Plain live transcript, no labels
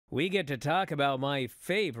we get to talk about my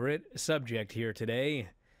favorite subject here today,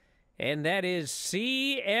 and that is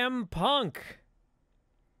CM Punk.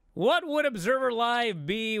 What would Observer Live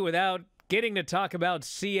be without getting to talk about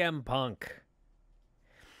CM Punk?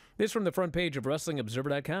 This from the front page of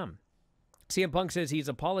WrestlingObserver.com. CM Punk says he's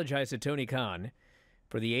apologized to Tony Khan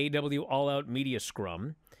for the AEW All-Out Media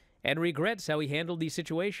Scrum and regrets how he handled the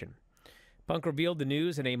situation. Punk revealed the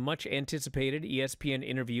news in a much-anticipated ESPN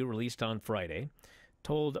interview released on Friday,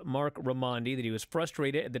 told Mark Raimondi that he was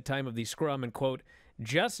frustrated at the time of the scrum and, quote,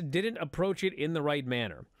 just didn't approach it in the right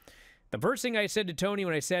manner. The first thing I said to Tony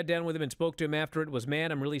when I sat down with him and spoke to him after it was,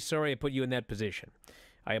 man, I'm really sorry I put you in that position.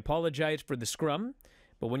 I apologize for the scrum,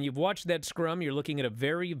 but when you've watched that scrum, you're looking at a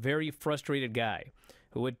very, very frustrated guy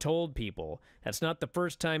who had told people that's not the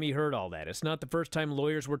first time he heard all that. It's not the first time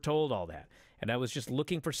lawyers were told all that. And I was just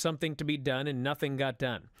looking for something to be done, and nothing got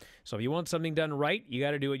done. So if you want something done right, you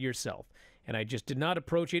got to do it yourself. And I just did not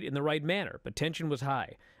approach it in the right manner, but tension was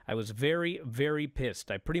high. I was very, very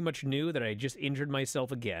pissed. I pretty much knew that I just injured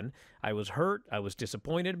myself again. I was hurt. I was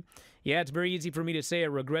disappointed. Yeah, it's very easy for me to say I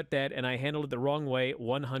regret that, and I handled it the wrong way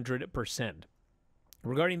 100%.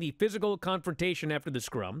 Regarding the physical confrontation after the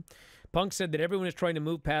scrum, Punk said that everyone is trying to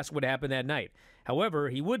move past what happened that night. However,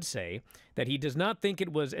 he would say that he does not think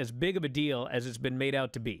it was as big of a deal as it's been made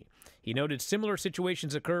out to be. He noted similar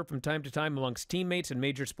situations occur from time to time amongst teammates in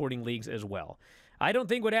major sporting leagues as well. I don't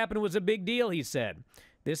think what happened was a big deal, he said.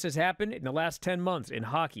 This has happened in the last 10 months in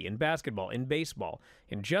hockey, in basketball, in baseball,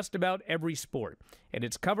 in just about every sport. And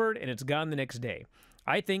it's covered and it's gone the next day.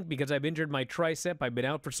 I think because I've injured my tricep, I've been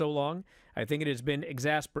out for so long, I think it has been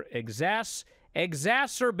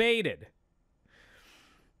exacerbated.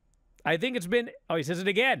 I think it's been, he says it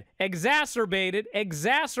again, exacerbated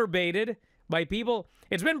by people.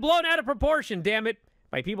 It's been blown out of proportion, damn it,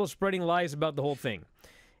 by people spreading lies about the whole thing.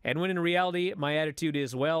 And when in reality, my attitude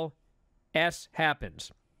is, well, S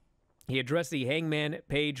happens. He addressed the Hangman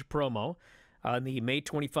Page promo on the May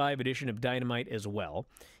 25 edition of Dynamite as well.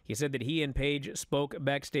 He said that he and Page spoke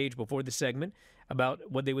backstage before the segment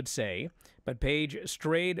about what they would say, but Page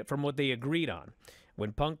strayed from what they agreed on.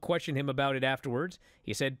 When Punk questioned him about it afterwards,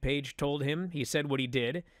 he said Page told him he said what he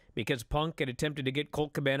did because Punk had attempted to get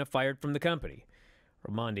Colt Cabana fired from the company.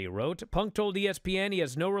 Raimondi wrote, Punk told ESPN he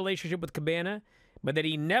has no relationship with Cabana, but that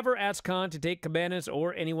he never asked Khan to take Cabana's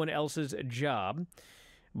or anyone else's job.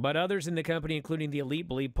 But others in the company, including the Elite,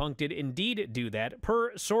 believe Punk did indeed do that,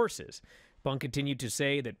 per sources. Punk continued to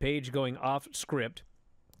say that Page going off script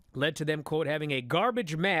led to them, quote, having a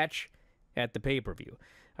garbage match at the pay-per-view.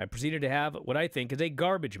 I proceeded to have what I think is a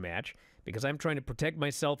garbage match because I'm trying to protect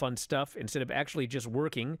myself on stuff instead of actually just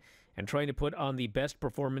working and trying to put on the best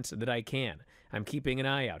performance that I can. I'm keeping an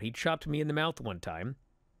eye out. He chopped me in the mouth one time.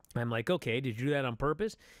 I'm like, okay, did you do that on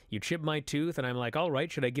purpose? You chipped my tooth, and I'm like, all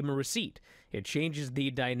right, should I give him a receipt? It changes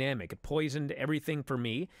the dynamic. It poisoned everything for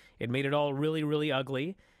me. It made it all really, really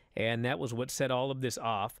ugly, and that was what set all of this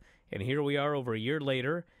off. And here we are over a year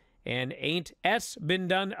later, and ain't S been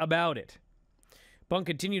done about it. Punk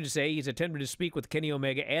continued to say he's attempted to speak with Kenny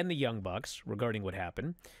Omega and the Young Bucks regarding what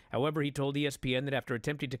happened. However, he told ESPN that after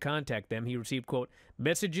attempting to contact them, he received, quote,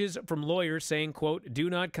 messages from lawyers saying, quote, do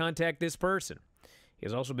not contact this person. He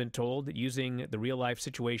has also been told that using the real-life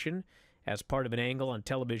situation as part of an angle on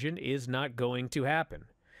television is not going to happen.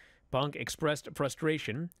 Punk expressed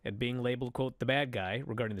frustration at being labeled, quote, the bad guy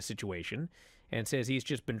regarding the situation, and says he's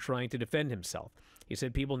just been trying to defend himself. He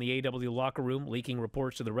said people in the AEW locker room leaking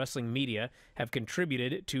reports to the wrestling media have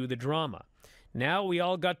contributed to the drama. Now we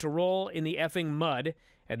all got to roll in the effing mud,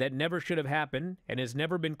 and that never should have happened and has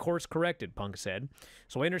never been course-corrected, Punk said.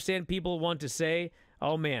 So I understand people want to say,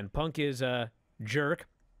 oh man, Punk is a jerk.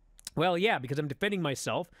 Well, yeah, because I'm defending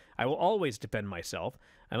myself. I will always defend myself.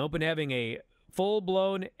 I'm open to having a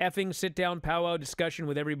full-blown effing sit-down powwow discussion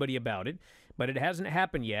with everybody about it, but it hasn't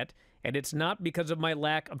happened yet, and it's not because of my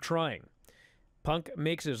lack of trying. Punk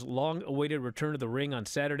makes his long-awaited return to the ring on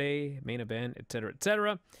Saturday, main event, etc.,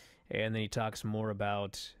 etc., and then he talks more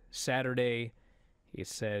about Saturday. He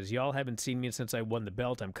says, y'all haven't seen me since I won the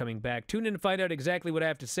belt. I'm coming back. Tune in to find out exactly what I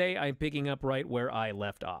have to say. I'm picking up right where I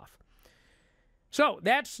left off. So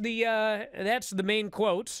that's the main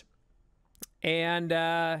quotes, and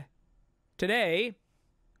today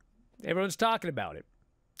everyone's talking about it,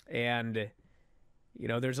 and you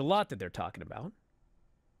know there's a lot that they're talking about,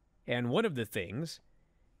 and one of the things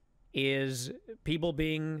is people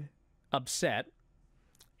being upset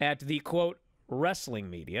at the quote wrestling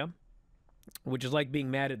media, which is like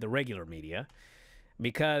being mad at the regular media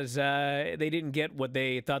because they didn't get what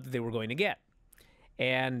they thought that they were going to get.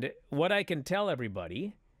 And what I can tell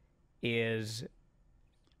everybody is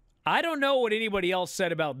I don't know what anybody else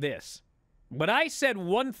said about this, but I said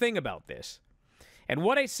one thing about this. And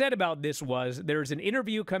what I said about this was there's an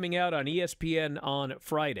interview coming out on ESPN on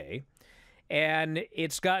Friday, and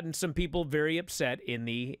it's gotten some people very upset in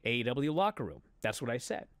the AEW locker room. That's what I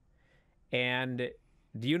said. And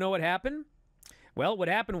do you know what happened? Well, what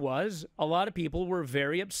happened was a lot of people were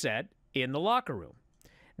very upset in the locker room.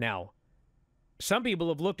 Now, some people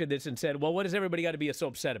have looked at this and said, well, what does everybody got to be so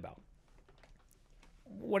upset about?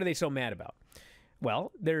 What are they so mad about?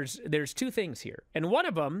 Well, there's two things here. And one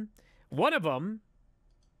of them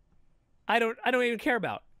I don't even care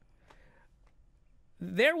about.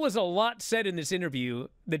 There was a lot said in this interview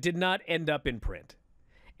that did not end up in print.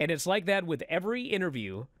 And it's like that with every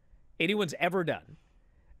interview anyone's ever done.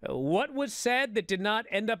 What was said that did not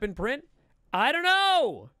end up in print? I don't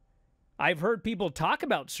know. I've heard people talk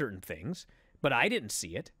about certain things, but I didn't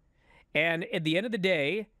see it. And at the end of the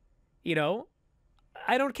day, you know,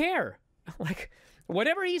 I don't care. Like,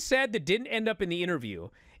 whatever he said that didn't end up in the interview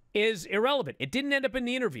is irrelevant. It didn't end up in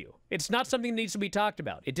the interview. It's not something that needs to be talked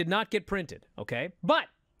about. It did not get printed, okay? But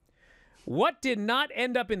what did not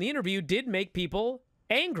end up in the interview did make people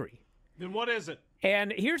angry. Then what is it?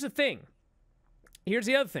 And here's the thing. Here's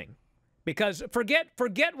the other thing. Because forget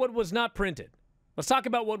what was not printed. Let's talk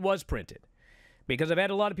about what was printed. Because I've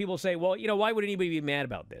had a lot of people say, well, you know, why would anybody be mad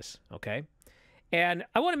about this, okay? And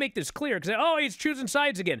I want to make this clear because, oh, he's choosing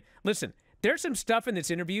sides again. Listen, there's some stuff in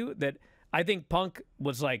this interview that I think Punk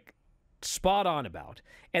was, like, spot on about.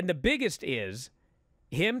 And the biggest is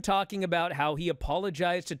him talking about how he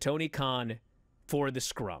apologized to Tony Khan for the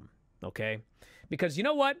scrum, okay? Because you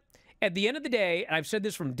know what? At the end of the day, and I've said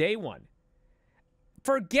this from day one,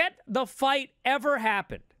 forget the fight ever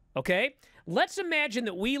happened, okay? Let's imagine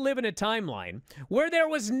that we live in a timeline where there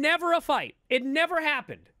was never a fight. It never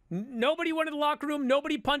happened. Nobody went to the locker room.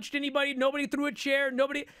 Nobody punched anybody. Nobody threw a chair.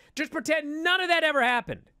 Nobody. Just pretend none of that ever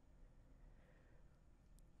happened.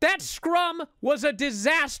 That scrum was a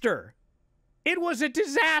disaster. It was a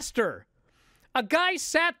disaster. A guy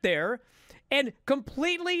sat there and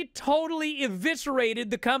completely, totally eviscerated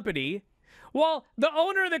the company while the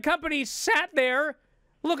owner of the company sat there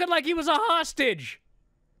looking like he was a hostage.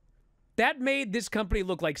 That made this company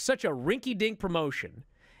look like such a rinky-dink promotion.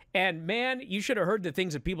 And, man, you should have heard the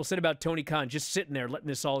things that people said about Tony Khan just sitting there letting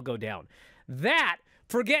this all go down. That,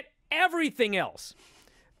 forget everything else.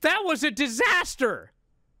 That was a disaster.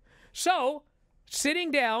 So,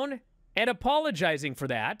 sitting down and apologizing for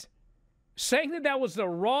that, saying that that was the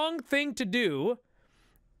wrong thing to do,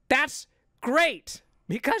 that's great.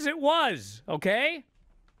 Because it was, okay?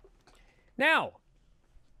 Now,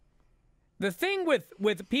 the thing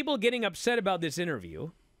with people getting upset about this interview,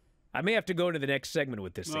 I may have to go to the next segment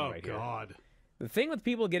with this thing right here. Oh, God. The thing with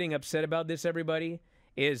people getting upset about this, everybody,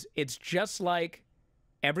 is it's just like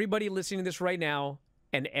everybody listening to this right now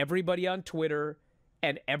and everybody on Twitter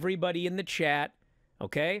and everybody in the chat,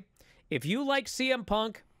 okay? If you like CM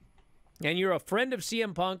Punk and you're a friend of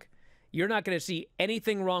CM Punk, you're not going to see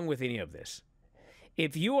anything wrong with any of this.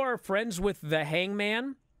 If you are friends with the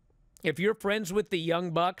Hangman, if you're friends with the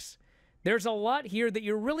Young Bucks, there's a lot here that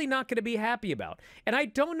you're really not going to be happy about. And I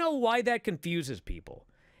don't know why that confuses people.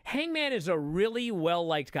 Hangman is a really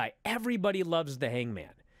well-liked guy. Everybody loves the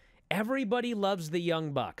Hangman. Everybody loves the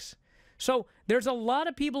Young Bucks. So there's a lot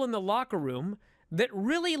of people in the locker room that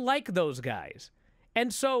really like those guys.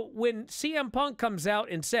 And so when CM Punk comes out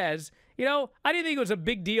and says, you know, I didn't think it was a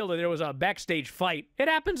big deal that there was a backstage fight. It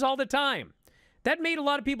happens all the time. That made a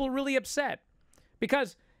lot of people really upset.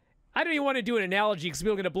 Because I don't even want to do an analogy because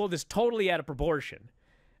people are going to blow this totally out of proportion.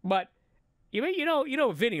 But you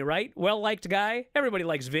know Vinny, right? Well-liked guy. Everybody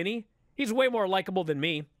likes Vinny. He's way more likable than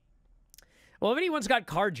me. Well, Vinny once got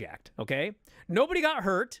carjacked, okay? Nobody got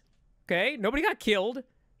hurt, okay? Nobody got killed.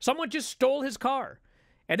 Someone just stole his car.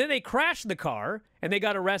 And then they crashed the car, and they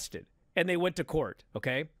got arrested. And they went to court,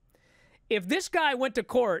 okay? If this guy went to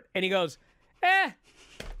court and he goes,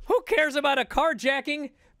 who cares about a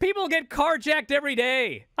carjacking? People get carjacked every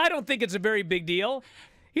day. I don't think it's a very big deal.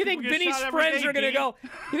 You think Vinny's friends are going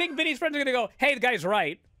to go, hey, the guy's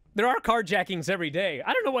right. There are carjackings every day.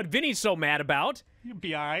 I don't know what Vinny's so mad about. You'd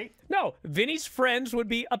be all right. No, Vinny's friends would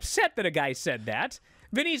be upset that a guy said that.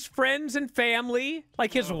 Vinny's friends and family,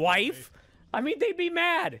 like his wife, I mean, they'd be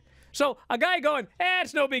mad. So a guy going,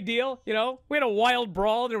 it's no big deal. You know, we had a wild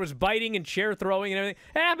brawl. There was biting and chair throwing and everything.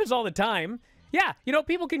 It happens all the time. Yeah, you know,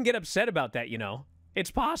 people can get upset about that, you know.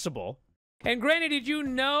 It's possible. And granted, did you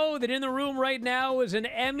know that in the room right now is an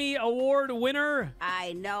Emmy Award winner?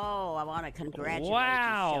 I know. I want to congratulate you,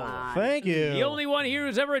 wow. Sean. Thank you. The only one here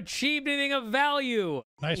who's ever achieved anything of value.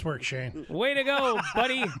 Nice work, Shane. Way to go,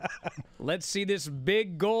 buddy. Let's see this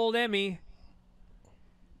big gold Emmy.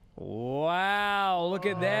 Wow, look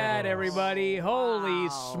at that, everybody. Holy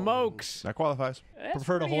smokes. That qualifies. That's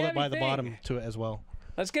Prefer to pretty hold it heavy by the thing. bottom to it as well.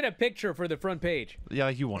 Let's get a picture for the front page. Yeah,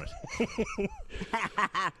 like you want it.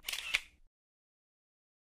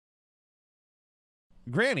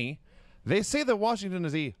 Granny, they say that Washington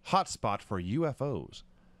is a hotspot for UFOs.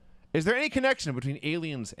 Is there any connection between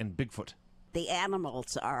aliens and Bigfoot? The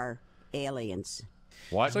animals are aliens.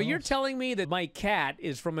 What? So you're telling me that my cat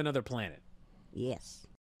is from another planet? Yes.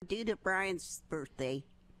 Due to Brian's birthday,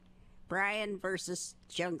 Brian versus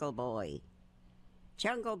Jungle Boy.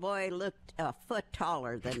 Jungle Boy looked a foot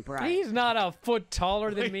taller than Brian. He's not a foot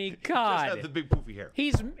taller than me. Just have the God. big poofy hair.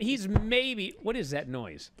 He's maybe, what is that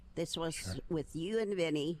noise? This was with you and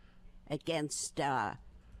Vinny against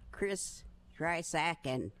Chris Drysack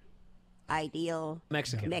and Ideal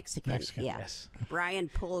Mexican. Mexican. Yeah. Yes. Brian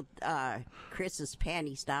pulled Chris's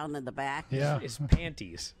panties down in the back. Yeah, His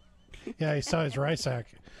panties. yeah, he saw his Rysack.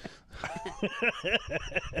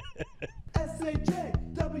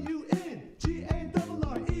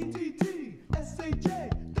 SAJWNGARRETT.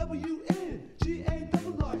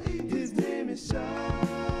 SAJWNGARRETT. His name is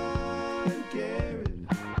Sean Garrett.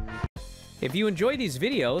 If you enjoy these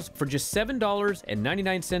videos, for just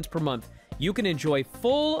 $7.99 per month, you can enjoy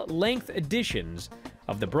full-length editions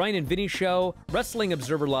of The Bryan and Vinny Show, Wrestling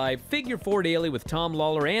Observer Live, Figure 4 Daily with Tom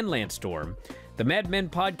Lawler and Lance Storm, the Mad Men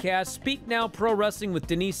Podcast, Speak Now Pro Wrestling with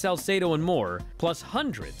Denise Salcedo, and more, plus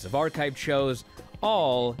hundreds of archived shows,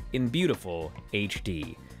 all in beautiful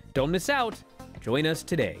HD. Don't miss out. Join us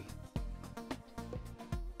today.